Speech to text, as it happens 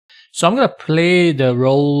So I'm going to play the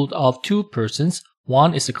role of two persons.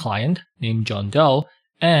 One is a client named John Doe,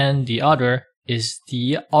 and the other is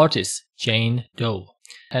the artist, Jane Doe.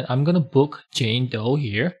 And I'm going to book Jane Doe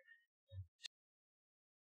here.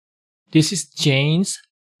 This is Jane's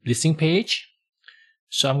listing page.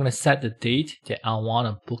 So I'm going to set the date that I want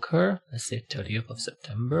to book her. Let's say 30th of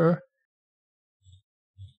September.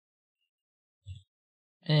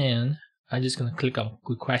 And I'm just going to click on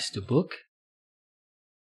request to book.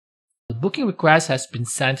 The booking request has been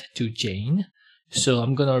sent to Jane. So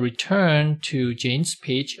I'm going to return to Jane's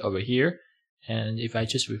page over here. And if I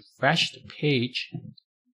just refresh the page,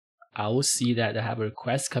 I will see that I have a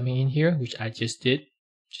request coming in here, which I just did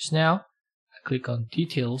just now. I click on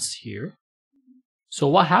details here. So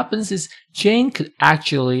what happens is Jane could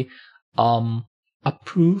actually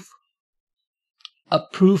approve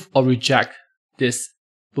or reject this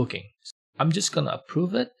booking. I'm just going to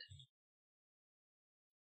approve it.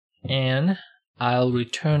 And I'll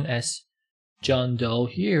return as John Doe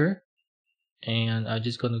here. And I'm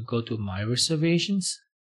just going to go to my reservations.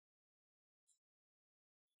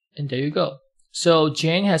 And there you go. So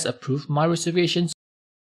Jane has approved my reservations.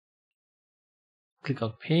 Click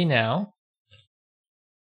on pay now.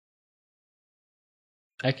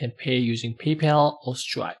 I can pay using PayPal or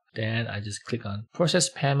Stripe. Then I just click on process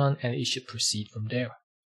payment and it should proceed from there.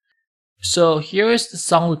 So here is the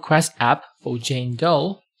song request app for Jane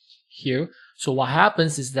Doe here. So what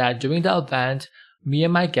happens is that during the event, me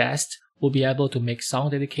and my guest will be able to make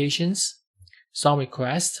song dedications, song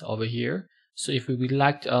requests over here. So if we would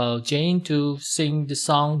like Jane to sing the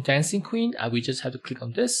song Dancing Queen, we just have to click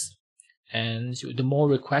on this. And the more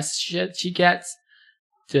requests she gets,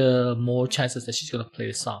 the more chances that she's going to play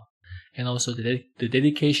the song. And also the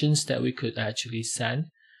dedications that we could actually send.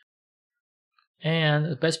 And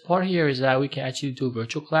the best part here is that we can actually do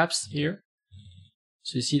virtual claps here.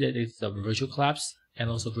 So you see that it's the virtual claps and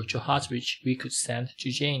also virtual hearts which we could send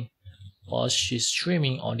to Jane while she's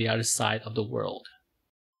streaming on the other side of the world.